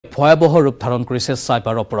ভয়াবহ ৰূপ ধাৰণ কৰিছে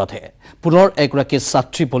সাইবাৰ অপৰাধে পুনৰ একৰাকী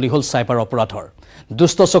ছাত্ৰী বলি হল সাইবাৰ অপৰাধৰ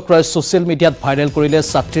দুষ্ট চক্ৰই সোশ্যাল মিডিয়াত ভাইৰেল কৰিলে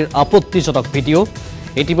ছাত্ৰীৰ আপত্তিজনক ভিডিঅ'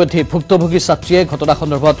 ইতিমধ্যে ভুক্তভোগী ছাত্ৰীয়ে ঘটনা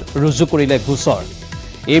সন্দৰ্ভত ৰুজু কৰিলে গোচৰ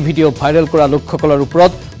এই ভিডিঅ' ভাইৰেল কৰা লোকসকলৰ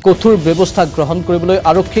ওপৰত কঠোৰ ব্যৱস্থা গ্ৰহণ কৰিবলৈ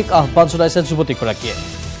আৰক্ষীক আহ্বান জনাইছে যুৱতীগৰাকীয়ে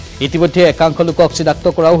ইতিমধ্যে একাংশ লোকক চিনাক্ত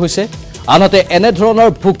কৰাও হৈছে আনহাতে এনে ধৰণৰ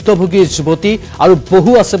ভুক্তভোগী যুৱতী আৰু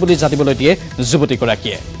বহু আছে বুলি জানিবলৈ দিয়ে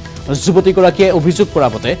যুৱতীগৰাকীয়ে অভিযোগ কৰা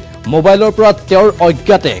মতে মোবাইলৰ পৰা তেওঁৰ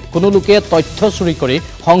অজ্ঞাতে কোনো লোকে তথ্য চুৰি কৰি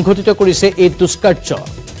সংঘটিত কৰিছে এই দুষ্কাৰ্য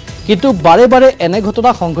কিন্তু বাৰে বাৰে এনে ঘটনা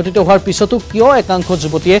সংঘটিত হোৱাৰ পিছতো কিয় একাংশ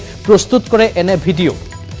যুৱতীয়ে প্ৰস্তুত কৰে এনে ভিডিঅ'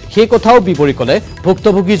 সেই কথাও বিৱৰি ক'লে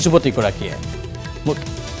ভুক্তভোগী যুৱতীগৰাকীয়ে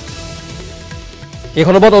এই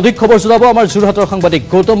খবৰত অধিক খবৰ জনাব আমাৰ যোৰহাটৰ সাংবাদিক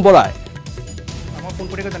গৌতম বৰাই আমাৰ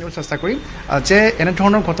পোনপটীয়াকৈ জানিব চেষ্টা কৰিম যে এনে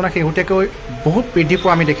ধৰণৰ ঘটনা শেহতীয়াকৈ বহুত বৃদ্ধি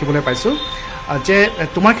পোৱা আমি দেখিবলৈ পাইছোঁ যে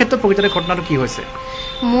তোমাৰ ক্ষেত্ৰত প্ৰকৃততে ঘটনাটো কি হৈছে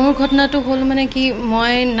মোৰ ঘটনাটো হ'ল মানে কি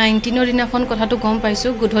মই 19ৰ দিনাখন কথাটো গম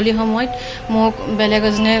পাইছোঁ গধূলি সময়ত মোক বেলেগ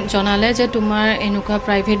এজনে জনালে যে তোমাৰ এনেকুৱা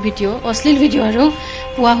প্ৰাইভেট ভিডিঅ' অশ্লীল ভিডিঅ' আৰু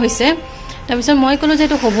পোৱা হৈছে তাৰপিছত মই ক'লোঁ যে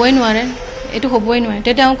এইটো হ'বই নোৱাৰে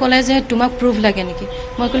তেতিয়া তেওঁ ক'লে যে তোমাক প্ৰুফ লাগে নেকি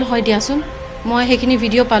মই ক'লোঁ হয় দিয়াচোন মই সেইখিনি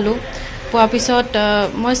ভিডিঅ' পালোঁ পোৱাৰ পিছত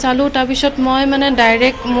মই চালোঁ তাৰপিছত মই মানে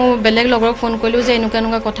ডাইৰেক্ট মোৰ বেলেগ লগৰক ফোন কৰিলোঁ যে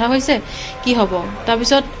এনেকুৱা কথা হৈছে কি হ'ব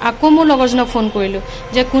তাৰপিছত আকৌ মোৰ লগৰজনক ফোন কৰিলোঁ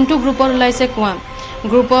যে কোনটো গ্ৰুপত ওলাইছে কোৱা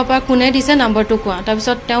গ্ৰুপৰ পৰা কোনে দিছে নাম্বাৰটো কোৱা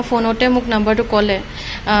তাৰপিছত তেওঁ ফোনতে মোক নাম্বাৰটো ক'লে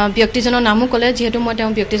ব্যক্তিজনৰ নামো ক'লে যিহেতু মই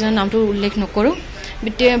তেওঁ ব্যক্তিজনৰ নামটো উল্লেখ নকৰোঁ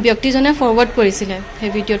ব্যক্তিজনে ফৰৱাৰ্ড কৰিছিলে সেই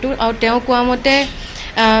ভিডিঅ'টো আৰু তেওঁ কোৱা মতে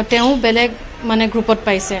তেওঁ বেলেগ মানে গ্ৰুপত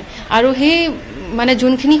পাইছে আৰু সেই মানে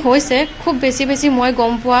যোনখিনি হৈছে খুব বেছি মই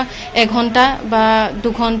গম পোৱা 1 ঘণ্টা বা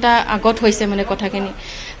 2 ঘণ্টা আগত হৈছে মানে কথাখিনি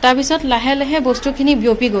তাৰপিছত লাহে লাহে বস্তুখিনি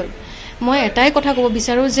বিয়পি গ'ল মই এটাই কথা ক'ব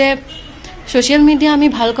বিচাৰোঁ যে সোশ্যাল মিডিয়া আমি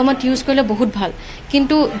ভাল কামত ইউজ কৰিলে বহুত ভাল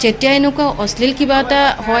কিন্তু যেতিয়া এনেকুৱা অশ্লীল কিবা এটা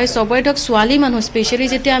হয় সবৰে ধৰক ছোৱালী মানুহ স্পেচিয়েলি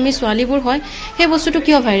যেতিয়া আমি ছোৱালীবোৰ হয় সেই বস্তুটো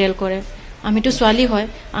কিয় ভাইৰেল কৰে আমিতো ছোৱালী হয়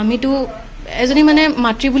আমিতো এজনী মানে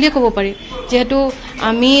মাতৃ বুলিয়ে ক'ব পাৰি যেহেতু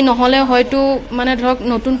আমি নহ'লে হয়তো মানে ধৰক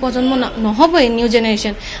নতুন প্ৰজন্ম নহ'বই নিউ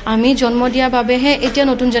জেনেৰেশ্যন আমি জন্ম দিয়াৰ বাবেহে এতিয়া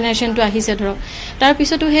নতুন জেনেৰেশ্যনটো আহিছে ধৰক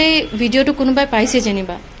তাৰপিছতো সেই ভিডিঅ'টো কোনোবাই পাইছে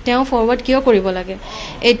যেনিবা তেওঁ ফৰৱাৰ্ড কিয় কৰিব লাগে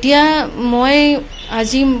এতিয়া মই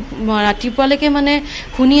আজি ৰাতিপুৱালৈকে মানে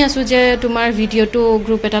শুনি আছোঁ যে তোমাৰ ভিডিঅ'টো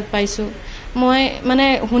গ্ৰুপ এটাত পাইছোঁ মই মানে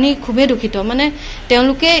শুনি খুবেই দুখিত মানে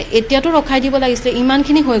তেওঁলোকে এতিয়াতো ৰখাই দিব লাগিছিলে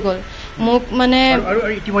ইমানখিনি হৈ গ'ল মোক মানে আৰু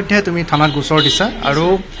ইতিমধ্যে তুমি থানাত গোচৰ দিছা আৰু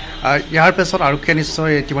ইয়াৰ পিছত আৰক্ষীয়ে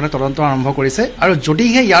নিশ্চয় ইতিমধ্যে তদন্ত আৰম্ভ কৰিছে আৰু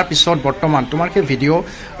যদিহে ইয়াৰ পিছত বৰ্তমান তোমাৰ সেই ভিডিঅ'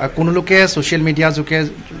 কোনো লোকে ছ'চিয়েল মিডিয়া যোগে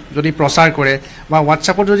যদি প্ৰচাৰ কৰে বা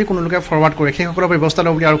হোৱাটছআপত যদি কোনো লোকে ফৰৱাৰ্ড কৰে সেইসকলৰ ব্যৱস্থা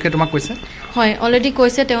ল'ব বুলি আৰক্ষীয়ে তোমাক কৈছে হয় অলৰেডি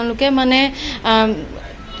কৈছে তেওঁলোকে মানে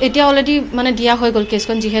এতিয়া অলৰেডি মানে দিয়া হৈ গ'ল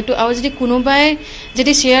কেছখন যিহেতু আৰু যদি কোনোবাই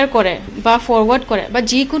যদি শ্বেয়াৰ কৰে বা ফৰৱাৰ্ড কৰে বা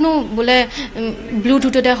যিকোনো বোলে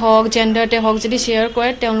ব্লুটুথতে হওক জেণ্ডাৰতে হওক যদি শ্বেয়াৰ কৰে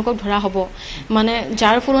তেওঁলোকক ধৰা হ'ব মানে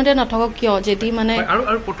যাৰ ফোনতে নাথাকক কিয় যদি মানে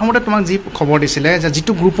আৰু প্ৰথমতে তোমাক যি খবৰ দিছিলে যে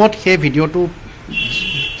যিটো গ্ৰুপত সেই ভিডিঅ'টো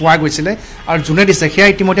পোৱা গৈছিলে আৰু যোনে দিছে সেয়া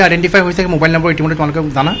ইতিমধ্যে আইডেণ্টিফাই হৈছে মোবাইল নম্বৰ ইতিমধ্যে তোমালোকে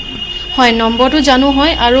জানা হয় নম্বৰটো জানো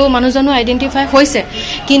হয় আৰু মানুহজনো আইডেণ্টিফাই হৈছে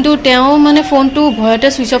কিন্তু তেওঁ মানে ফোনটো ভয়তে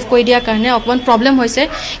ছুইচ অফ কৰি দিয়াৰ কাৰণে অকণমান প্ৰব্লেম হৈছে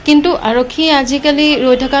কিন্তু আৰক্ষী আজিকালি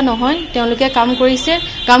ৰৈ থকা নহয় তেওঁলোকে কাম কৰিছে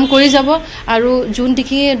কাম কৰি যাব আৰু যোন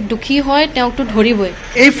দুখী হয় তেওঁকতো ধৰিবই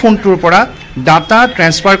এই ফোনটোৰ পৰা ডাটা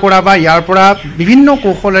ট্ৰেন্সফাৰ কৰা বা ইয়াৰ পৰা বিভিন্ন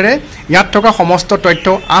কৌশলেৰে ইয়াত থকা সমস্ত তথ্য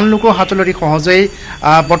আন লোকৰ হাতলৈ সহজেই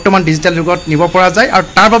বৰ্তমান ডিজিটেল যুগত নিব পৰা যায় আৰু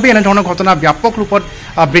তাৰ বাবে এনেধৰণৰ ঘটনা ব্যাপক ৰূপত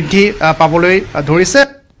বৃদ্ধি পাবলৈ ধৰিছে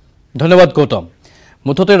ধন্যবাদ গৌতম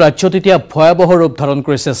মুঠতে ৰাজ্যত এতিয়া ভয়াবহ ৰূপ ধাৰণ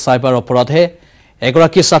কৰিছে সাইবাৰ অপৰাধে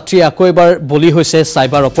এগৰাকী ছাত্ৰী আকৌ এবাৰ বলি হৈছে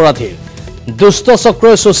সাইবাৰ অপৰাধীৰ দুষ্ট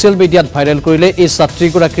চক্ৰই ছ'চিয়েল মিডিয়াত ভাইৰেল কৰিলে এই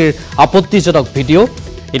ছাত্ৰীগৰাকীৰ আপত্তিজনক ভিডিঅ'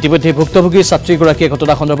 ইতিমধ্যে ভুক্তভোগী ছাত্ৰীগৰাকীয়ে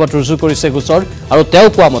ঘটনা সন্দৰ্ভত ৰুজু কৰিছে গোচৰ আৰু তেওঁ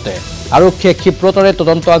কোৱা মতে আৰক্ষীয়ে ক্ষীপ্ৰতাৰে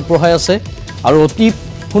তদন্ত আগবঢ়াই আছে আৰু অতি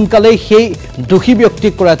সোনকালেই সেই দোষী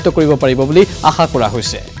ব্যক্তিক কৰায়ত্ব কৰিব পাৰিব বুলি আশা কৰা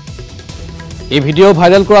হৈছে এই ভিডিঅ'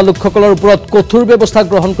 ভাইৰেল কৰা লোকসকলৰ ওপৰত কঠোৰ ব্যৱস্থা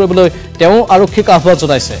গ্ৰহণ কৰিবলৈ তেওঁ আৰক্ষীক আহ্বান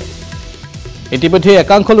জনাইছে ইতিমধ্যে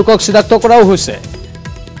একাংশ লোকক চিনাক্ত কৰাও হৈছে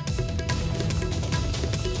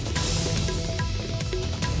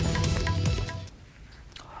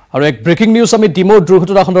আৰু এক ব্ৰেকিং নিউজ আমি ডিমোৰ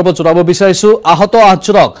দুৰ্ঘটনা সন্দৰ্ভত জনাব বিচাৰিছোঁ আহত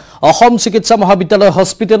 8জনক অসম চিকিৎসা মহাবিদ্যালয়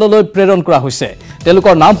হস্পিটেললৈ প্ৰেৰণ কৰা হৈছে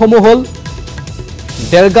তেওঁলোকৰ নামসমূহ হ'ল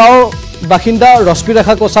দেৰগাঁও বাসিন্দা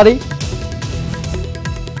ৰশ্মিৰেখা কছাৰী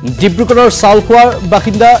ডিব্ৰুগড়ৰ চাউলখোৱাৰ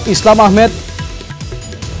বাসিন্দা ইছলাম আহমেদ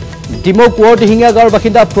ডিমৌ কোঁৱৰ দিহিঙীয়া গাঁৱৰ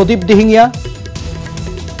বাসিন্দা প্ৰদীপ দিহিঙীয়া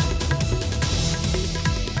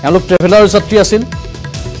এওঁলোক ট্ৰেভেলাৰ যাত্ৰী আছিল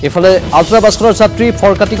ইফালে আল্ট্ৰা বাছখনৰ যাত্ৰী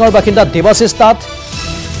ফৰকাটিঙৰ বাসিন্দা দেৱাশিষ নাথ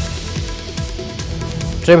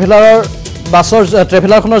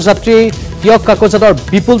ট্ৰেভেলাৰখনৰ যাত্ৰী তিয়ক কাকজাদৰ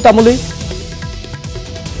বিপুল তামুলী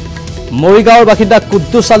মৰিগাঁৱৰ বাসিন্দা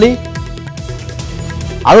কুদ্দুছ আলী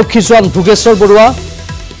আৰক্ষী জোৱান ভোগেশ্বৰ বৰুৱা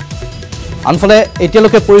আনফালে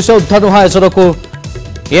এতিয়ালৈকে পৰিচয় উদ্ধাৰ নোহোৱা এজনকো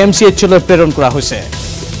AMCHলৈ প্ৰেৰণ কৰা হৈছে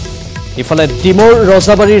ইফালে ডিমৌৰ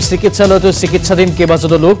ৰজাবাৰীৰ চিকিৎসালয়তো চিকিৎসাধীন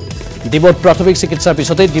কেইবাজনো লোক ডিমৌত প্ৰাথমিক চিকিৎসাৰ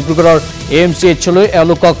পিছতে ডিব্ৰুগড়ৰ AMCHলৈ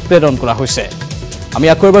এওঁলোকক প্ৰেৰণ কৰা হৈছে আমি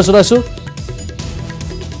আকৌ এবাৰ জনাইছো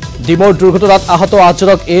ডিমৌৰ দুৰ্ঘটনাত আহত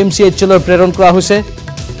 8জনক AMCHলৈ প্ৰেৰণ কৰা হৈছে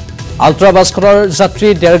আল্ট্ৰা বাছখনৰ যাত্ৰী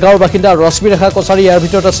দেৰগাঁৱৰ বাসিন্দা ৰশ্মি ৰেখা কছাৰী ইয়াৰ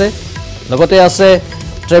ভিতৰত আছে লগতে আছে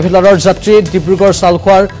ট্ৰেভেলাৰৰ যাত্ৰী ডিব্ৰুগড়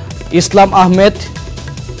চালখোৱাৰ ইছলাম আহমেদ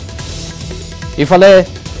ইফালে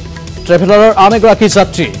ট্ৰেভেলাৰৰ আন এগৰাকী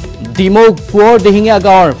যাত্ৰী ডিমৌ কোঁৱৰ দিহিঙীয়া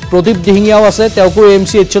গাঁৱৰ প্ৰদীপ দিহিঙীয়াও আছে তেওঁকো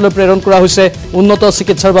AMCHলৈ প্ৰেৰণ কৰা হৈছে উন্নত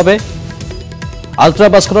চিকিৎসাৰ বাবে আল্ট্ৰা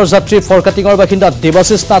বাছখনৰ যাত্ৰী ফৰকাটিঙৰ বাসিন্দা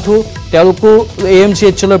দেৱাশিষ নাথু তেওঁলোকো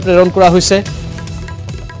AMCHলৈ প্ৰেৰণ কৰা হৈছে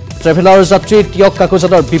ট্ৰেভেলাৰৰ যাত্ৰী তিয়ক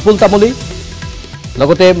কাকজাদৰ বিপুল তামুলী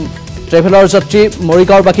লগতে ট্ৰেভেলাৰৰ যাত্ৰী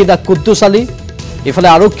মৰিগাঁৱৰ বাসিন্দা কুদ্দুছ আলী ইফালে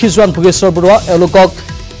আৰক্ষী জোৱান ভোগেশ্বৰ বৰুৱা এওঁলোকক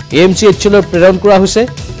AMCHলৈ প্ৰেৰণ কৰা হৈছে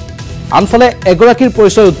আনফালে এগৰাকীৰ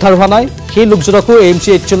পৰিচয় উদ্ধাৰ হোৱা নাই সেই লোকজনকো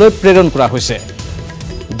AMCHলৈ প্ৰেৰণ কৰা হৈছে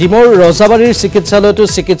ডিমৌৰ ৰজাবাৰীৰ চিকিৎসালয়তো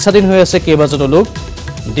চিকিৎসাধীন হৈ আছে কেইবাজনো লোক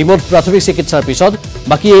ডিমৌত প্ৰাথমিক চিকিৎসাৰ পিছত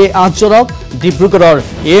বাকী এই 8জনক ডিব্ৰুগড়ৰ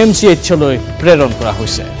AMCHলৈ প্ৰেৰণ কৰা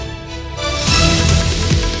হৈছে